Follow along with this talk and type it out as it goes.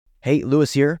Hey,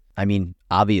 Lewis here. I mean,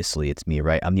 obviously it's me,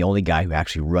 right? I'm the only guy who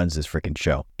actually runs this freaking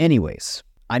show. Anyways,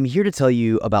 I'm here to tell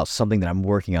you about something that I'm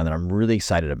working on that I'm really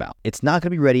excited about. It's not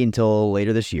going to be ready until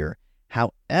later this year.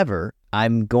 However,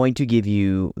 I'm going to give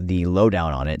you the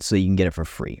lowdown on it so you can get it for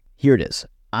free. Here it is.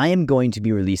 I am going to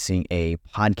be releasing a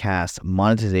podcast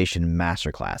monetization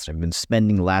masterclass. I've been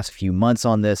spending the last few months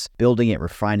on this, building it,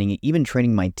 refining it, even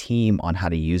training my team on how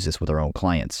to use this with our own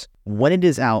clients. When it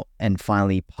is out and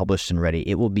finally published and ready,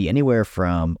 it will be anywhere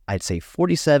from, I'd say,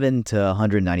 $47 to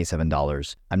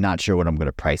 $197. I'm not sure what I'm going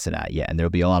to price it at yet, and there'll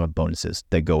be a lot of bonuses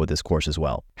that go with this course as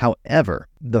well. However,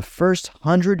 the first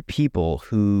 100 people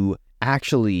who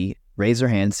actually raise their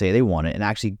hand, say they want it, and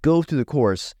actually go through the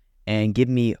course and give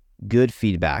me good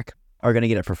feedback are going to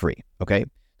get it for free, okay?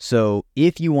 So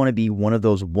if you want to be one of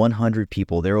those 100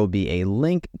 people, there will be a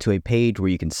link to a page where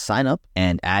you can sign up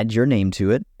and add your name to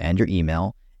it and your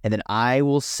email, and then I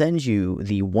will send you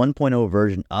the 1.0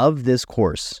 version of this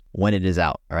course when it is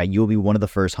out, all right? You'll be one of the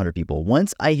first 100 people.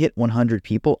 Once I hit 100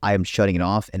 people, I am shutting it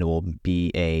off and it will be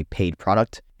a paid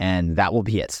product, and that will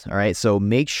be it, all right? So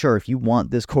make sure if you want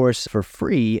this course for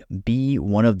free, be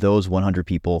one of those 100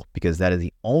 people, because that is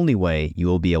the only way you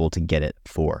will be able to get it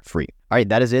for free. All right,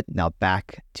 that is it. Now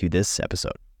back to this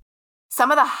episode. Some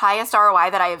of the highest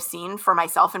ROI that I have seen for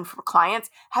myself and for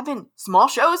clients have been small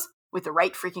shows with the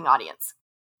right freaking audience.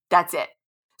 That's it.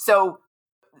 So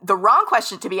the wrong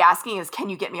question to be asking is, can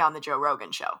you get me on the Joe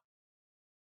Rogan show?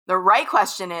 The right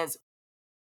question is,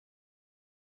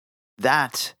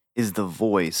 that is the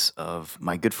voice of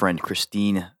my good friend,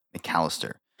 Christine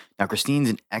McAlister. Now, Christine's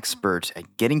an expert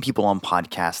at getting people on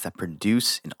podcasts that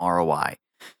produce an ROI.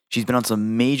 She's been on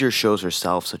some major shows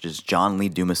herself, such as John Lee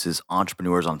Dumas's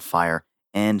Entrepreneurs on Fire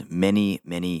and many,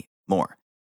 many more.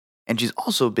 And she's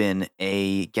also been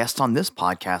a guest on this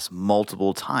podcast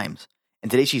multiple times.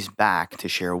 And today she's back to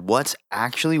share what's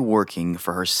actually working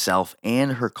for herself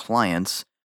and her clients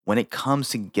when it comes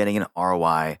to getting an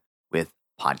ROI with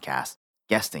podcast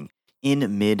guesting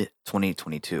in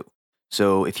mid-2022.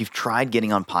 So if you've tried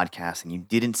getting on podcasts and you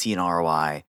didn't see an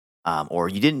ROI, or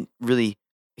you didn't really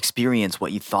experience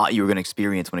what you thought you were going to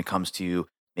experience when it comes to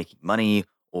making money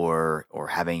or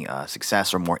having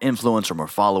success or more influence or more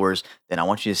followers, then I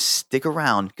want you to stick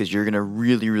around, because you're going to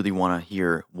really, really want to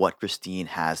hear what Christine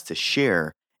has to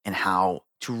share and how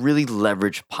to really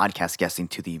leverage podcast guesting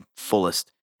to the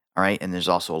fullest. All right. And there's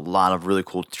also a lot of really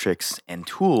cool tricks and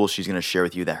tools she's going to share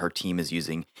with you that her team is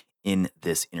using in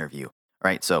this interview. All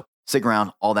right. So stick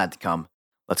around, all that to come.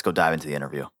 Let's go dive into the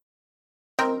interview.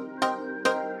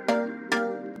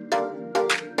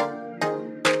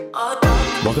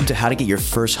 Welcome to How to Get Your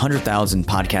First 100,000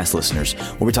 Podcast Listeners,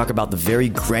 where we talk about the very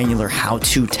granular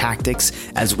how-to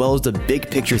tactics, as well as the big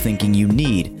picture thinking you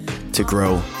need to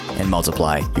grow and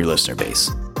multiply your listener base.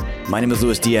 My name is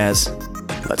Luis Diaz.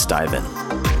 Let's dive in.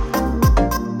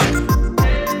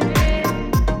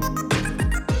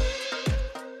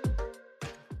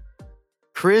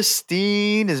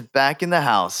 Christine is back in the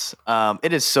house.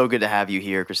 It is so good to have you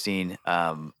here, Christine.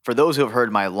 For those who have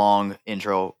heard my long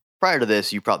intro prior to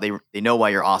this, you probably they know why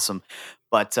you're awesome.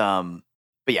 But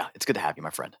yeah, it's good to have you,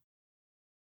 my friend.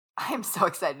 I am so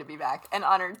excited to be back and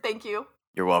honored. Thank you.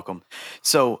 You're welcome.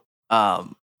 So,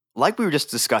 like we were just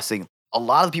discussing, a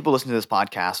lot of the people listening to this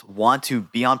podcast want to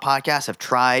be on podcasts, have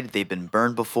tried, they've been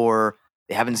burned before,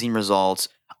 they haven't seen results.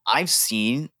 I've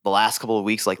seen the last couple of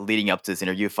weeks, like leading up to this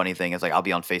interview, funny thing is, like, I'll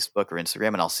be on Facebook or Instagram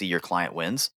and I'll see your client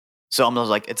wins. So I'm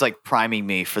like, it's like priming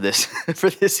me for this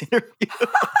for this interview.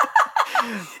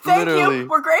 Thank you.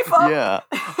 We're grateful. Yeah.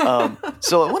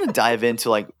 So I want to dive into,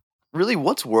 like, really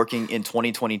what's working in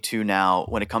 2022 now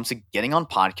when it comes to getting on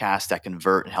podcasts that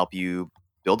convert and help you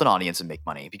build an audience and make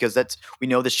money, because we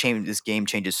know this game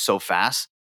changes so fast.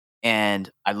 And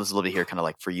I'd love to hear kind of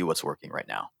like for you, what's working right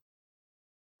now.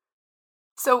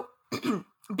 So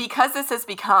because this has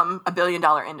become a $1 billion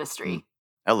industry.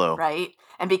 Hello. Right.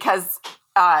 And because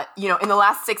in the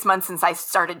last 6 months since I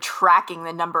started tracking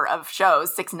the number of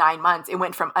shows, 9 months, it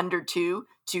went from under 2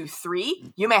 to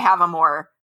 3. You may have a more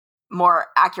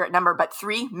accurate number, but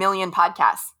 3 million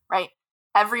podcasts, right?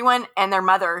 Everyone and their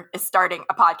mother is starting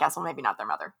a podcast. Well, maybe not their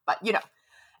mother, but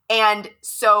And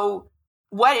so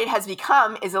what it has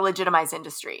become is a legitimized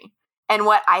industry. And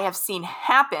what I have seen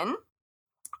happen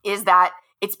is that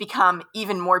it's become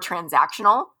even more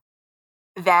transactional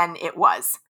than it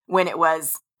was when it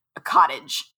was a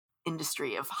cottage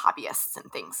industry of hobbyists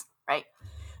and things, right?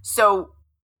 So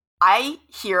I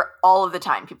hear all of the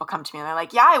time people come to me and they're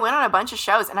like, yeah, I went on a bunch of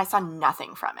shows and I saw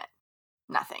nothing from it.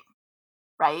 Nothing,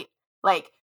 right?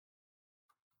 Like,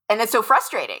 and it's so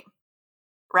frustrating,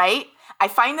 right? I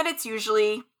find that it's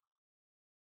usually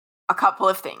a couple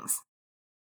of things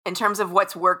in terms of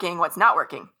what's working, what's not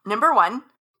working. Number one,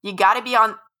 you got to be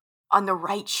on the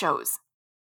right shows.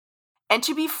 And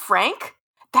to be frank,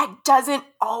 that doesn't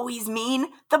always mean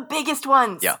the biggest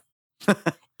ones. Yeah.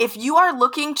 If you are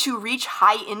looking to reach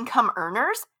high income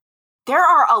earners, there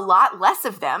are a lot less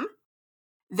of them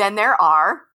than there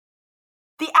are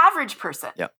the average person.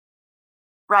 Yeah.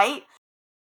 Right?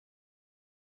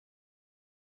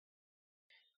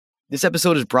 This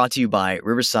episode is brought to you by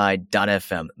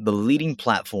Riverside.fm, the leading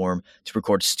platform to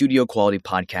record studio quality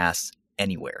podcasts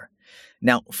anywhere.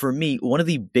 Now, for me, one of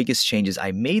the biggest changes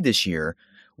I made this year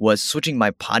was switching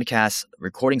my podcast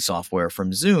recording software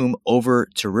from Zoom over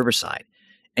to Riverside.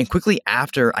 And quickly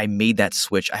after I made that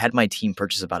switch, I had my team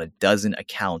purchase about 12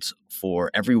 accounts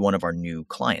for every one of our new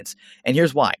clients. And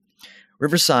here's why.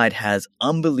 Riverside has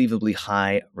unbelievably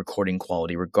high recording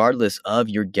quality regardless of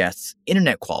your guest's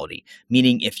internet quality,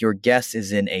 meaning if your guest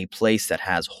is in a place that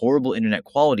has horrible internet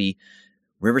quality,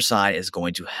 Riverside is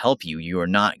going to help you. You are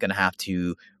not going to have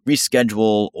to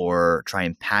reschedule or try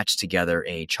and patch together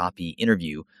a choppy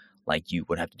interview like you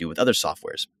would have to do with other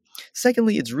softwares.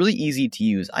 Secondly, it's really easy to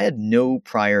use. I had no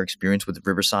prior experience with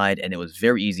Riverside, and it was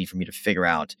very easy for me to figure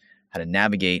out how to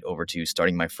navigate over to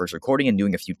starting my first recording and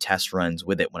doing a few test runs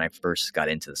with it when I first got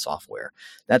into the software.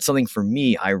 That's something for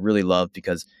me I really love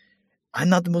because I'm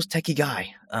not the most techie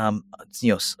guy.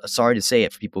 Sorry to say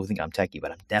it for people who think I'm techie,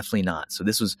 but I'm definitely not. So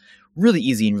this was really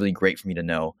easy and really great for me to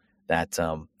know that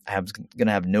I was going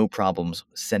to have no problems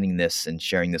sending this and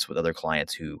sharing this with other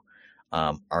clients who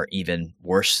are even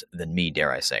worse than me,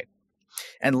 dare I say.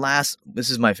 And last, this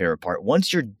is my favorite part.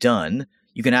 Once you're done,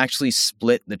 you can actually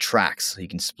split the tracks. So you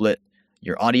can split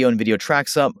your audio and video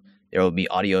tracks up. There will be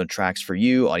audio tracks for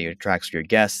you, audio tracks for your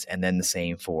guests, and then the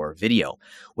same for video,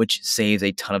 which saves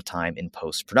a ton of time in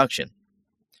post-production.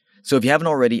 So if you haven't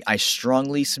already, I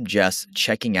strongly suggest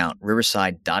checking out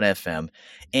Riverside.fm.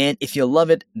 And if you love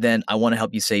it, then I want to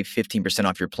help you save 15%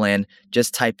 off your plan.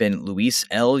 Just type in Luis,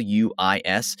 Luis,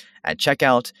 at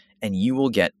checkout, and you will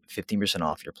get 15%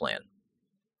 off your plan.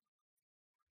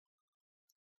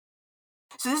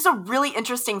 So this is a really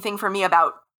interesting thing for me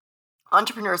about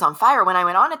Entrepreneurs on Fire. When I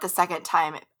went on it the second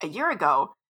time a year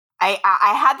ago, I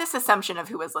had this assumption of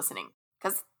who was listening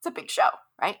because it's a big show,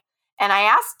 right? And I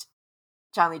asked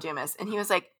John Lee Dumas, and he was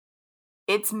like,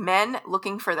 it's men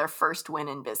looking for their first win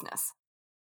in business.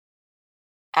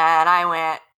 And I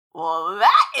went, well,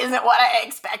 that isn't what I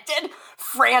expected.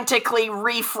 Frantically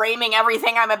reframing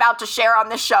everything I'm about to share on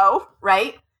the show,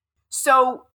 right?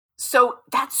 So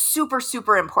that's super,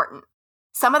 super important.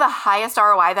 Some of the highest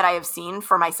ROI that I have seen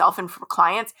for myself and for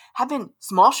clients have been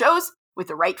small shows with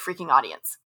the right freaking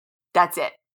audience. That's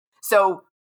it. So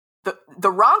the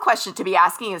wrong question to be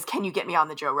asking is, can you get me on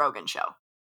the Joe Rogan show?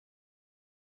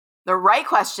 The right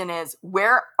question is,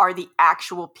 where are the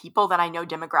actual people that I know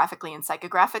demographically and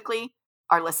psychographically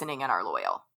are listening and are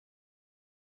loyal?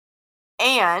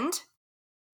 And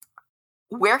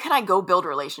where can I go build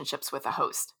relationships with a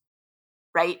host,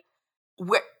 right?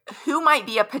 Who might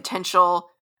be a potential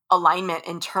alignment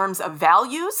in terms of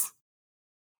values,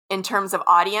 in terms of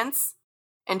audience,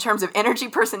 in terms of energy,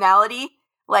 personality?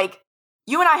 Like,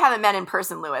 you and I haven't met in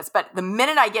person, Louis, but the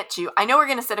minute I get to, I know we're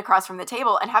going to sit across from the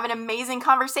table and have an amazing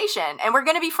conversation, and we're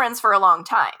going to be friends for a long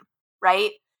time,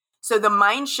 right? So the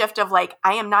mind shift of like,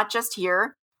 I am not just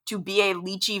here to be a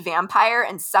leechy vampire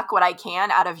and suck what I can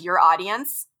out of your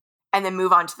audience and then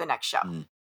move on to the next show.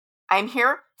 I'm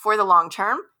here for the long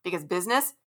term because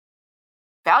business,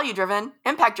 value-driven,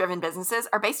 impact-driven businesses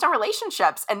are based on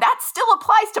relationships, and that still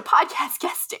applies to podcast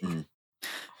guesting,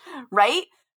 right?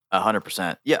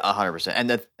 100%. Yeah, 100%.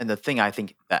 And the thing I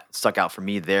think that stuck out for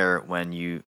me there when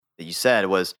you said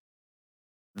was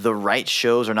the right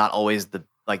shows are not always the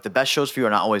best shows for you are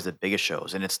not always the biggest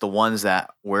shows, and it's the ones that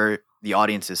where the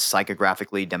audience is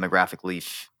psychographically, demographically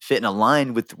fit and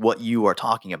aligned with what you are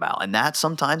talking about, and that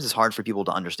sometimes is hard for people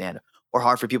to understand or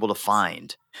hard for people to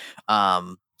find.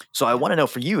 So I want to know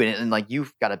for you, and like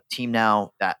you've got a team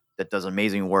now that does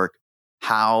amazing work.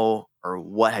 How or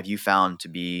what have you found to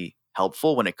be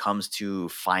helpful when it comes to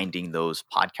finding those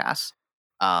podcasts,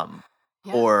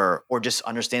 or just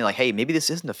understanding like, hey, maybe this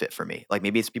isn't a fit for me. Like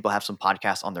maybe it's people have some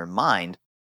podcasts on their mind.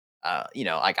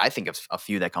 Like I think of a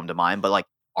few that come to mind, but like,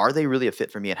 are they really a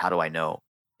fit for me, and how do I know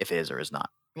if it is or is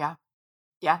not? Yeah.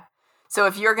 So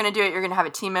if you're going to do it, you're going to have a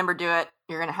team member do it.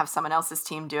 You're going to have someone else's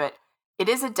team do it. It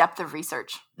is a depth of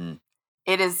research.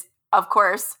 It is, of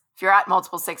course, if you're at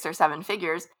multiple 6 or 7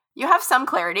 figures, you have some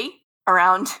clarity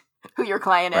around who your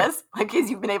client is, like,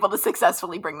 because you've been able to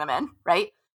successfully bring them in, right?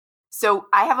 So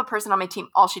I have a person on my team,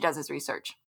 all she does is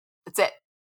research. That's it.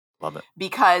 Love it.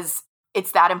 Because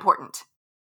it's that important.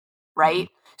 right?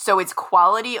 So it's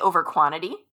quality over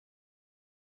quantity.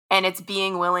 And it's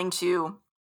being willing to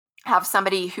have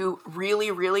somebody who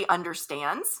really, really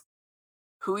understands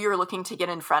who you're looking to get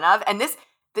in front of. And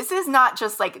this is not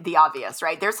just like the obvious,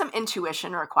 right? There's some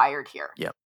intuition required here.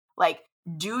 Yep. Like,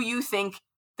 do you think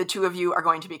the two of you are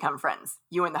going to become friends,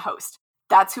 you and the host?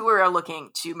 That's who we're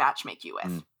looking to matchmake you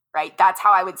with, right? That's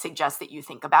how I would suggest that you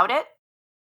think about it,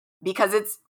 because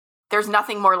there's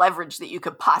nothing more leverage that you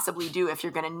could possibly do if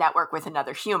you're going to network with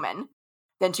another human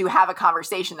than to have a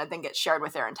conversation that then gets shared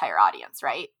with their entire audience,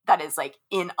 right? That is like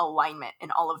in alignment in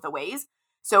all of the ways.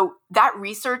 So that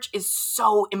research is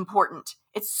so important.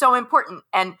 It's so important,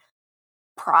 and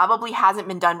probably hasn't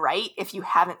been done right if you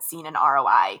haven't seen an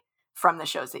ROI from the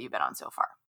shows that you've been on so far.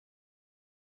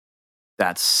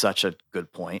 That's such a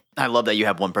good point. I love that you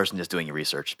have one person just doing your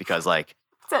research, because like,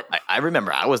 I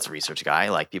remember I was the research guy.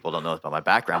 Like, people don't know about my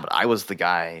background, but I was the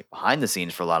guy behind the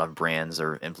scenes for a lot of brands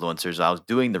or influencers. I was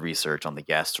doing the research on the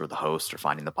guests or the host or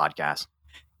finding the podcast.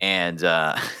 And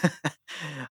that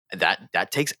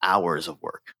takes hours of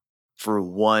work for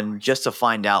one, just to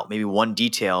find out maybe one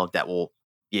detail that will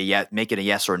make it a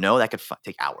yes or no. That could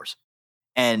take hours.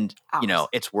 And,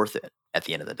 it's worth it at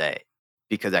the end of the day,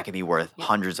 because that can be worth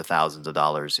hundreds of thousands of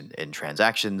dollars in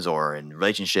transactions or in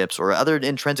relationships or other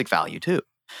intrinsic value too.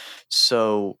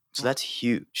 So that's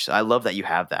huge. So I love that you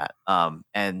have that.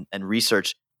 And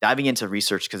research, diving into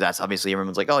research, because that's obviously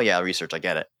everyone's like, oh yeah, research, I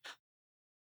get it.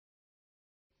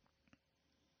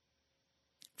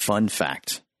 Fun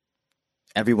fact.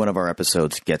 Every one of our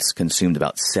episodes gets consumed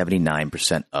about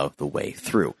 79% of the way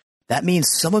through. That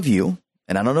means some of you,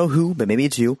 and I don't know who, but maybe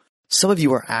it's you, some of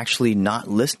you are actually not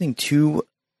listening to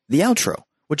the outro,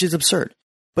 which is absurd.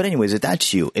 But anyways, if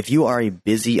that's you, if you are a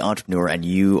busy entrepreneur and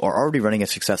you are already running a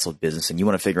successful business and you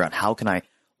want to figure out how can I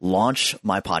launch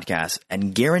my podcast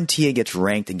and guarantee it gets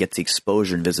ranked and gets the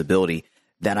exposure and visibility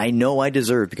that I know I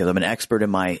deserve because I'm an expert in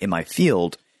my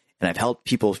field and I've helped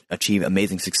people achieve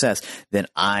amazing success, then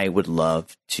I would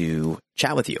love to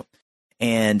chat with you.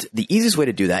 And the easiest way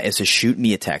to do that is to shoot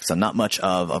me a text. I'm not much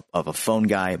of a phone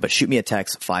guy, but shoot me a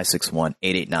text,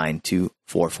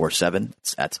 561-889-2447.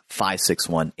 That's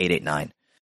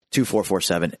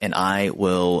 561-889-2447. And I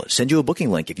will send you a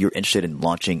booking link if you're interested in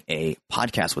launching a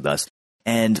podcast with us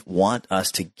and want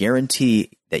us to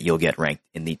guarantee that you'll get ranked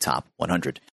in the top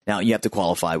 100. Now, you have to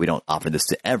qualify. We don't offer this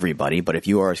to everybody, but if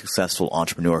you are a successful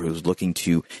entrepreneur who's looking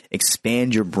to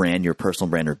expand your brand, your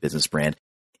personal brand or business brand,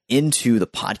 into the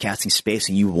podcasting space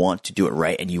and you want to do it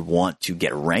right and you want to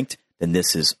get ranked, then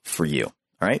this is for you.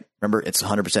 All right. Remember, it's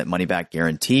 100% money back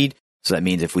guaranteed. So that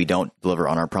means if we don't deliver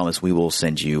on our promise, we will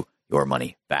send you your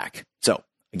money back. So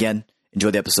again,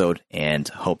 enjoy the episode and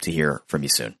hope to hear from you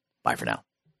soon. Bye for now.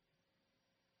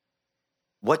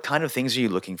 What kind of things are you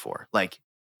looking for? Like,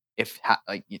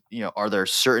 are there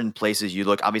certain places you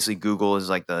look? Obviously, Google is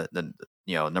like the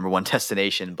number one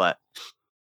destination, but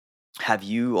have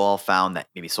you all found that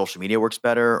maybe social media works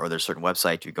better, or there's certain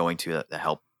websites you're going to that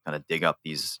help kind of dig up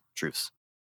these truths?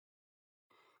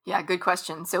 Yeah, good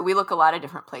question. So we look a lot of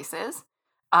different places.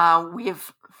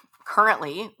 We've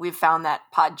found that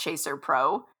Podchaser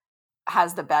Pro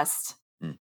has the best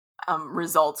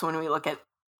results when we look at,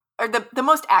 or the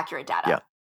most accurate data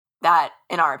that,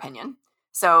 in our opinion.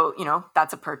 So,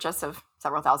 that's a purchase of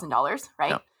several $1,000s,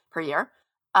 right, per year.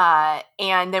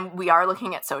 And then we are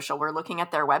looking at social. We're looking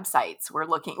at their websites. We're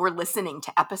listening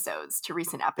to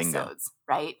recent episodes,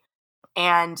 right?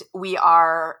 And we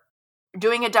are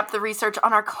doing a depth of research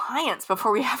on our clients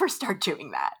before we ever start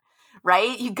doing that,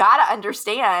 right? You got to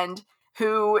understand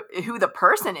who the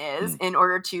person is in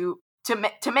order to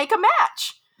make a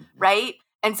match, right?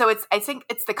 And so I think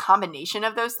it's the combination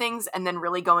of those things, and then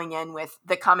really going in with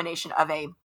the combination of a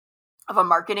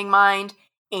marketing mind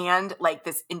and like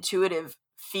this intuitive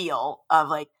feel of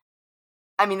like,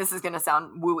 I mean, this is going to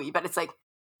sound wooey, but it's like,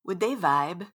 would they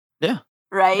vibe? Yeah.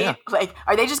 Right? Yeah. Like,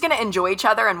 are they just going to enjoy each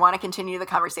other and want to continue the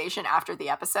conversation after the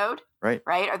episode? Right.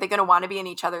 Right? Are they going to want to be in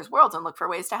each other's worlds and look for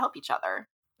ways to help each other?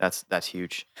 That's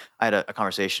huge. I had a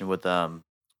conversation with a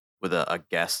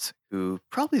guest who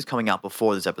probably is coming out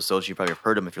before this episode. So you probably have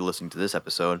heard him if you're listening to this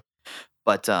episode.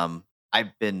 But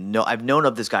I've known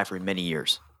of this guy for many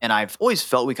years, and I've always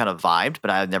felt we kind of vibed, but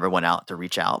I never went out to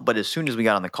reach out. But as soon as we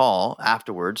got on the call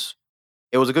afterwards,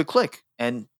 it was a good click,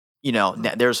 and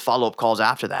there's follow-up calls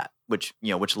after that, which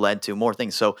led to more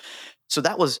things. So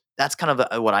that's kind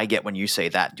of what I get when you say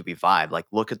that, do we vibe? Like,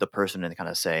 look at the person and kind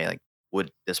of say, like,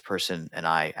 would this person and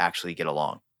I actually get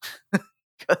along?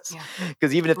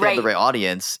 Because even if they have the right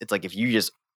audience, it's like if you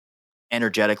just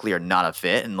energetically are not a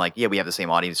fit, and like, we have the same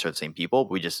audience or the same people,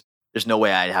 but there's no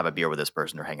way I'd have a beer with this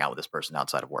person or hang out with this person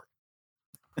outside of work.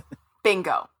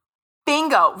 Bingo,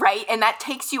 right? And that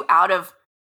takes you out of,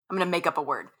 I'm going to make up a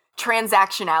word,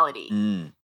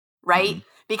 transactionality, right? Mhm.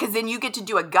 Because then you get to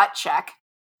do a gut check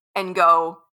and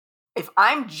go, if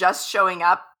I'm just showing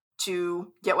up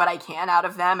to get what I can out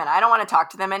of them and I don't want to talk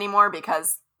to them anymore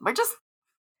because we just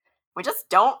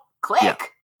don't click. Yeah.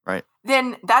 Right.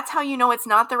 Then that's how you know it's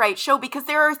not the right show, because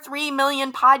there are 3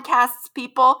 million podcasts,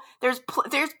 people. There's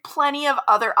plenty of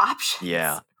other options.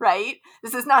 Yeah. Right?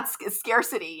 This is not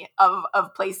scarcity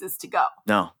of places to go.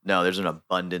 No, there's an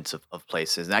abundance of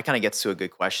places. And that kind of gets to a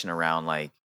good question around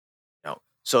like,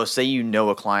 so say you know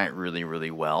a client really,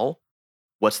 really well.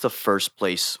 What's the first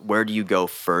place? Where do you go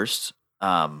first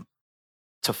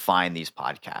to find these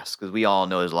podcasts? Because we all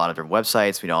know there's a lot of different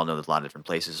websites. We all know there's a lot of different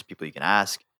places, people you can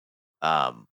ask.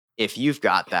 If you've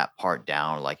got that part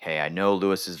down, like, hey, I know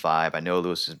Lewis's vibe, I know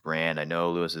Lewis's brand, I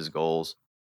know Lewis's goals,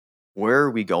 where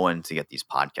are we going to get these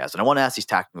podcasts? And I want to ask these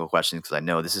technical questions because I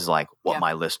know this is like what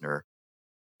my listener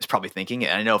is probably thinking.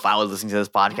 And I know if I was listening to this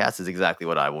podcast, is exactly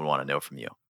what I would want to know from you.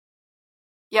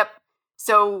 Yep.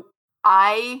 So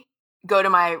I go to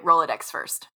my Rolodex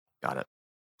first. Got it.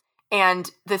 And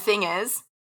the thing is,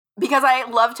 because I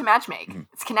love to matchmake,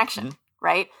 it's connection,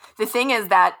 right? The thing is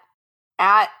that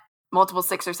at multiple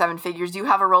 6 or 7 figures, you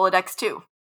have a Rolodex too,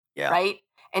 right?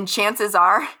 And chances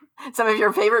are some of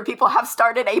your favorite people have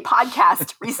started a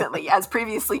podcast recently, as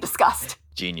previously discussed.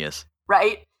 Genius.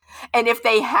 Right? And if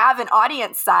they have an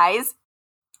audience size,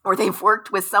 or they've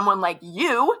worked with someone like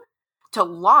you to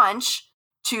launch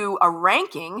to a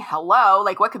ranking,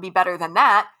 like what could be better than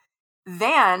that?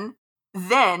 Then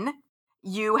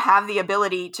you have the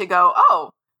ability to go,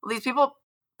 oh, well, these people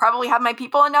probably have my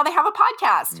people and now they have a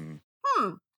podcast.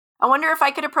 I wonder if I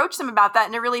could approach them about that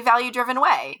in a really value-driven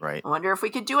way. Right. I wonder if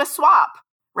we could do a swap,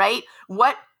 right?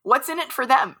 What's in it for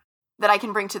them that I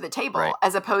can bring to the table,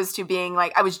 as opposed to being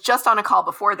like, I was just on a call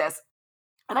before this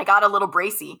and I got a little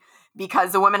bracy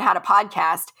because the woman had a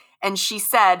podcast and she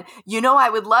said, I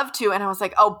would love to. And I was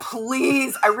like, oh,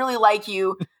 please, I really like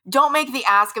you. Don't make the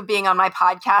ask of being on my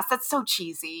podcast. That's so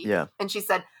cheesy. Yeah. And she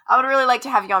said, I would really like to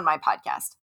have you on my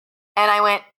podcast. And I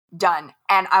went, done.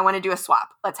 And I want to do a swap.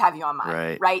 Let's have you on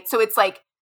mine. Right. So it's like,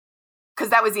 because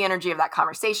that was the energy of that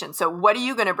conversation. So what are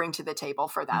you going to bring to the table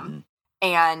for them?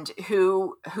 And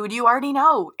who do you already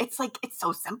know? It's like, it's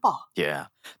so simple. Yeah.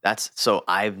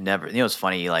 I've never, it's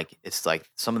funny, like, it's like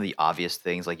some of the obvious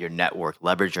things, like your network,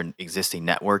 leverage your existing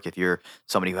network. If you're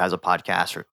somebody who has a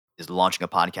podcast or is launching a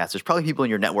podcast, there's probably people in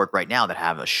your network right now that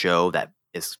have a show that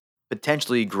is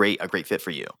potentially a great fit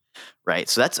for you. Right.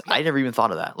 So I never even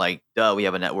thought of that. Like, we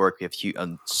have a network. We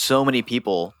have so many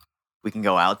people we can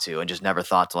go out to, and just never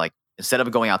thought to, like, instead of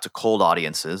going out to cold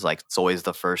audiences, like it's always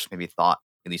the first maybe thought,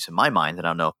 at least in my mind, and I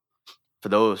don't know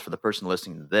for the person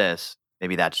listening to this,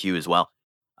 maybe that's you as well.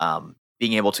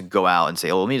 Being able to go out and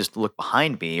say, oh, let me just look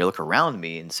behind me or look around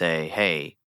me and say,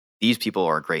 hey, these people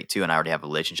are great too. And I already have a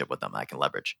relationship with them I can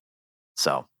leverage.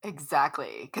 So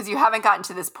exactly. Because you haven't gotten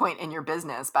to this point in your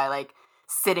business by like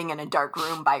sitting in a dark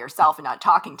room by yourself and not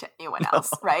talking to anyone else,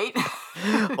 right?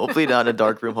 Hopefully not in a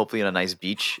dark room, hopefully in a nice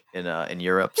beach in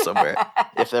Europe somewhere,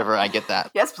 if ever I get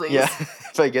that. Yes, please. Yeah,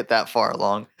 if I get that far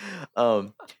along.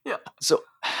 So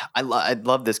I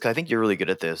love this because I think you're really good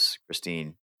at this,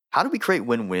 Christine. How do we create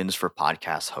win-wins for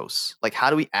podcast hosts? Like,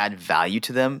 how do we add value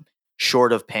to them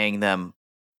short of paying them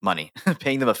money,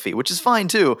 paying them a fee, which is fine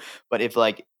too. But if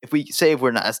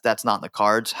that's not in the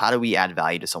cards, how do we add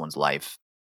value to someone's life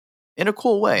in a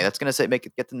cool way that's going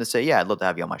to get them to say, yeah, I'd love to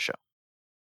have you on my show?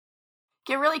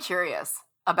 Get really curious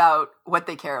about what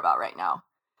they care about right now.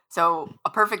 So a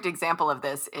perfect example of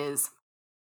this is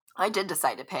I did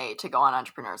decide to pay to go on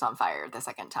Entrepreneurs on Fire the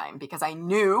second time because I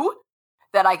knew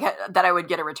that I would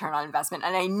get a return on investment.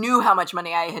 And I knew how much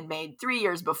money I had made 3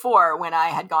 years before when I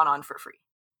had gone on for free,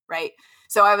 right?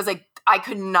 So I was like, I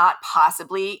could not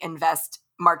possibly invest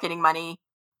marketing money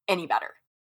any better.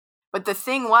 But the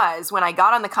thing was, when I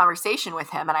got on the conversation with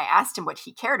him and I asked him what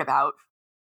he cared about,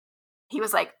 he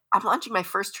was like, I'm launching my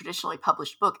first traditionally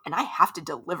published book and I have to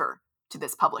deliver to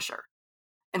this publisher.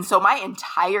 And so my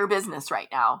entire business right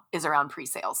now is around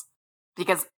pre-sales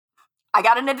because I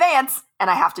got an advance and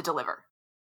I have to deliver.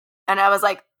 And I was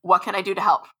like, what can I do to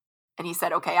help? And he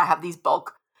said, okay, I have these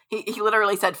bulk. He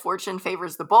literally said, fortune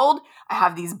favors the bold. I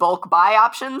have these bulk buy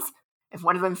options. If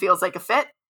one of them feels like a fit,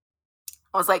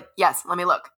 I was like, yes, let me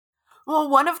look. Well,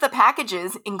 one of the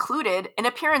packages included an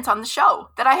appearance on the show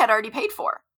that I had already paid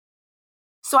for.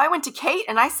 So I went to Kate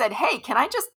and I said, hey, can I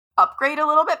just upgrade a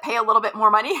little bit, pay a little bit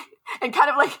more money and kind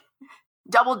of like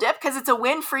double dip because it's a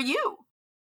win for you,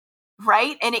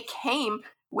 right? And it came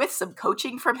with some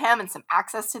coaching from him and some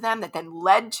access to them that then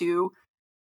led to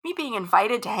me being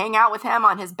invited to hang out with him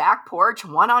on his back porch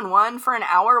one-on-one for an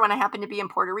hour when I happened to be in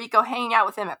Puerto Rico, hanging out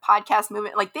with him at Podcast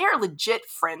Movement. Like, they are legit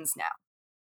friends now.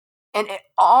 And it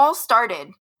all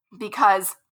started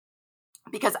because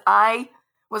I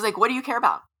was like, what do you care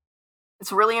about?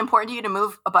 It's really important to you to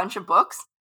move a bunch of books.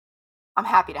 I'm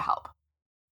happy to help.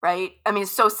 Right? I mean,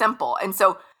 it's so simple. And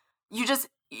so you just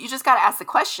got to ask the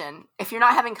question. If you're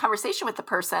not having conversation with the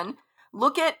person,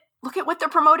 look at what they're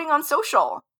promoting on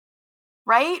social.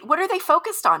 Right? What are they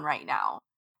focused on right now?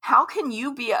 How can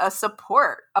you be a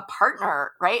support, a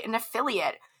partner, right? An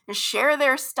affiliate, and share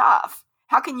their stuff?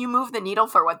 How can you move the needle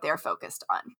for what they're focused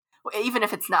on? Even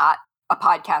if it's not a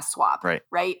podcast swap, right?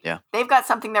 Yeah. They've got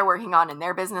something they're working on in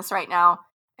their business right now,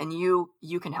 and you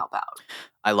can help out.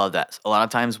 I love that. A lot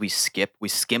of times we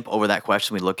skimp over that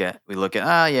question. We look at,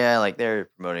 yeah, like they're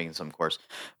promoting some course,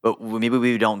 but maybe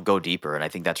we don't go deeper. And I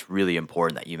think that's really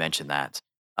important that you mentioned that,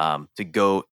 to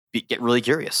get really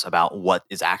curious about what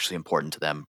is actually important to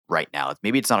them right now.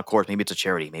 Maybe it's not a course, maybe it's a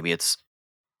charity, maybe it's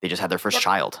they just had their first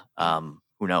child.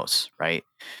 Who knows, right?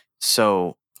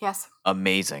 So yes,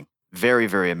 amazing, very,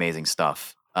 very amazing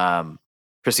stuff.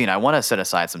 Christine, I want to set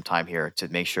aside some time here to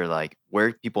make sure like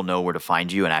where people know where to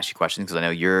find you and ask you questions, because I know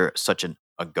you're such a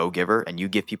go-giver and you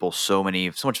give people so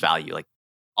much value, like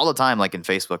all the time, like in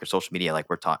Facebook or social media, like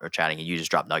we're chatting and you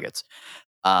just drop nuggets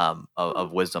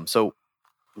of wisdom. So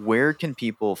where can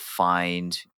people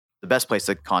find the best place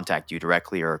to contact you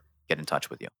directly or get in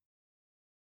touch with you?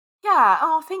 Yeah.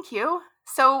 Oh, thank you.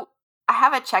 So I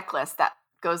have a checklist that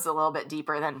goes a little bit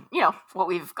deeper than, what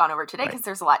we've gone over today, because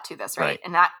there's a lot to this, right?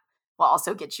 And that will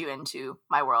also get you into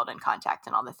my world and contact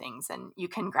and all the things. And you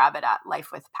can grab it at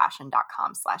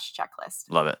lifewithpassion.com/checklist.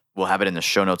 Love it. We'll have it in the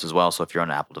show notes as well. So if you're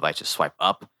on an Apple device, just swipe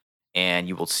up and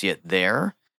you will see it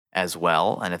there as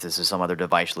well. And if this is some other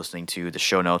device listening to the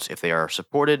show notes, if they are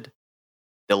supported,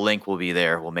 the link will be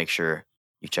there. We'll make sure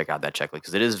you check out that checklist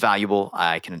because it is valuable.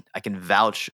 I can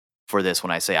vouch for this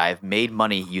when I say I've made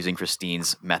money using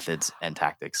Christine's methods and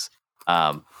tactics.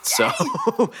 So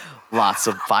lots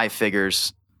of 5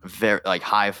 figures, very like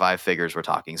high 5 figures we're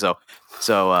talking. So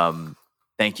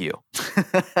thank you.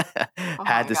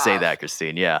 Had to say that,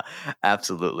 Christine. Yeah,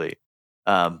 absolutely.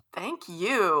 Thank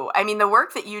you. I mean, the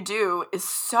work that you do is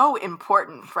so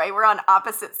important, right? We're on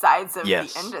opposite sides of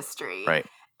the industry. Right.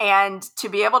 And to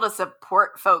be able to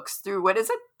support folks through what is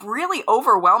a really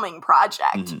overwhelming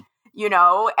project,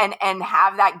 and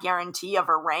have that guarantee of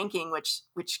a ranking, which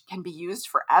can be used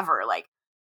forever. Like,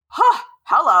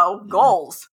 hello,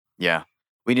 goals. Yeah.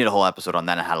 We need a whole episode on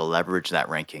that and how to leverage that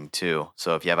ranking too.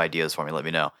 So if you have ideas for me, let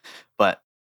me know. But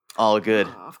all good.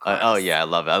 Of course. Yeah, I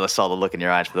love it. I saw the look in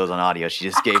your eyes for those on audio. She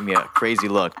just gave me a crazy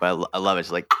look, but I love it.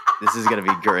 She's like, this is going to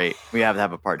be great. We have to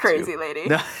have a part 2. Crazy lady.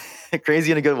 No,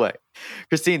 crazy in a good way.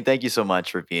 Christine, thank you so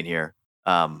much for being here.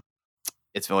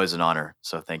 It's always an honor.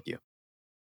 So thank you.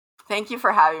 Thank you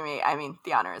for having me. I mean,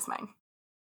 the honor is mine.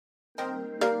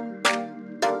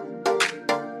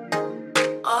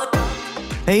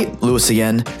 Hey, Lewis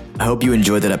again. I hope you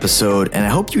enjoyed that episode, and I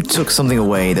hope you took something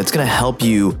away that's going to help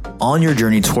you on your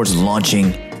journey towards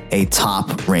launching a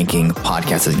top-ranking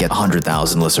podcast that get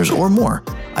 100,000 listeners or more,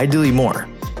 ideally more.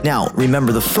 Now,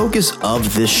 remember, the focus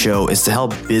of this show is to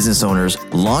help business owners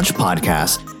launch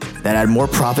podcasts that add more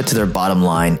profit to their bottom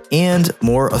line and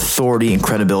more authority and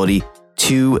credibility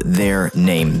to their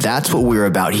name. That's what we're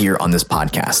about here on this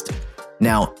podcast.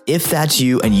 Now, if that's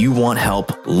you and you want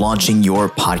help launching your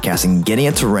podcast and getting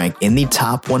it to rank in the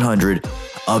top 100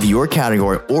 of your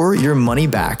category or your money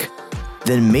back,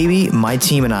 then maybe my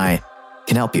team and I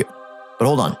can help you. But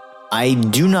hold on. I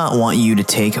do not want you to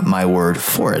take my word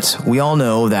for it. We all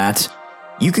know that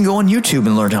you can go on YouTube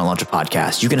and learn how to launch a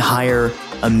podcast. You can hire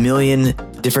a million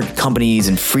different companies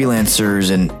and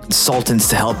freelancers and consultants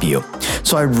to help you.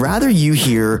 So I'd rather you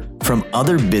hear from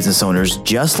other business owners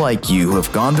just like you who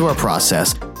have gone through our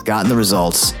process, gotten the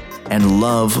results, and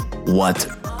love what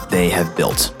they have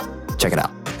built. Check it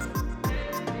out.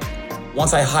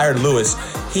 Once I hired Lewis,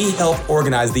 he helped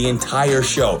organize the entire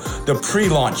show, the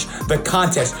pre-launch, the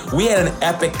contest. We had an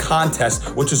epic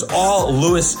contest, which was all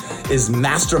Lewis is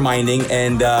masterminding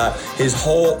and his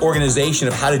whole organization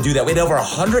of how to do that. We had over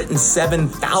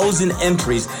 107,000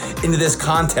 entries into this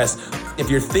contest. If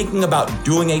you're thinking about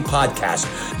doing a podcast,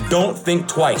 don't think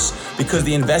twice because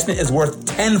the investment is worth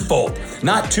tenfold,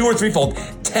 not 2 or 3-fold,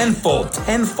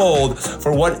 tenfold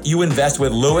for what you invest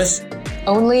with Lewis.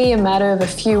 Only a matter of a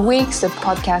few weeks, the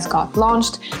podcast got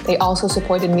launched. They also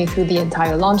supported me through the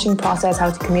entire launching process, how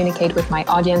to communicate with my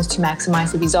audience to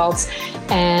maximize the results.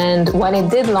 And when it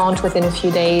did launch within a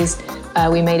few days,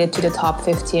 we made it to the top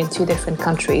 50 in 2 different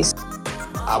countries.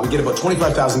 We get about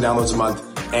 25,000 downloads a month.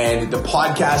 and the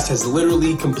podcast has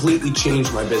literally completely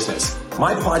changed my business.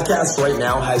 My podcast right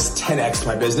now has 10x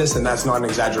my business, and that's not an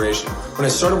exaggeration. When I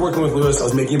started working with Lewis, I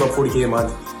was making about $40K a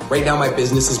month. Right now, my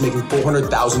business is making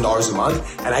 $400,000 a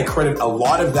month, and I credit a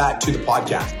lot of that to the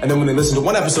podcast. And then when they listen to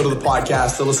one episode of the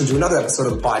podcast, they'll listen to another episode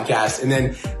of the podcast, and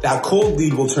then that cold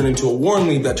lead will turn into a warm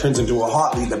lead that turns into a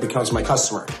hot lead that becomes my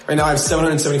customer. Right now, I have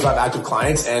 775 active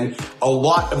clients, and a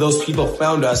lot of those people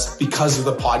found us because of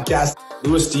the podcast.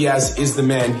 Luis Diaz is the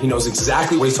man. He knows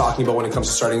exactly what he's talking about when it comes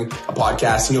to starting a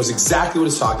podcast. He knows exactly what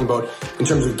he's talking about in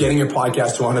terms of getting your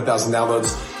podcast to 100,000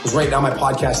 downloads. Because right now my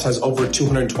podcast has over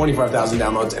 225,000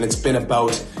 downloads, and it's been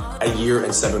about a year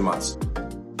and 7 months.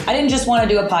 I didn't just want to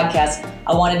do a podcast.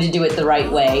 I wanted to do it the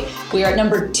right way. We are at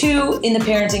number 2 in the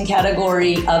parenting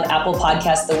category of Apple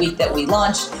Podcasts the week that we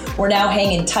launched. We're now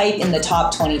hanging tight in the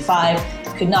top 25.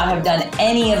 Could not have done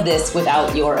any of this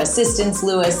without your assistance,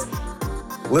 Lewis.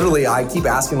 Literally, I keep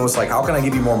asking Lewis, like, how can I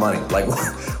give you more money? Like,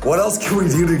 what else can we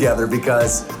do together?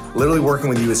 Because literally working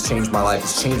with you has changed my life.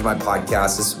 It's changed my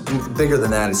podcast. It's bigger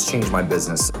than that. It's changed my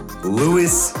business.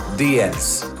 Luis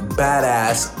Diaz,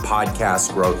 badass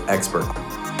podcast growth expert.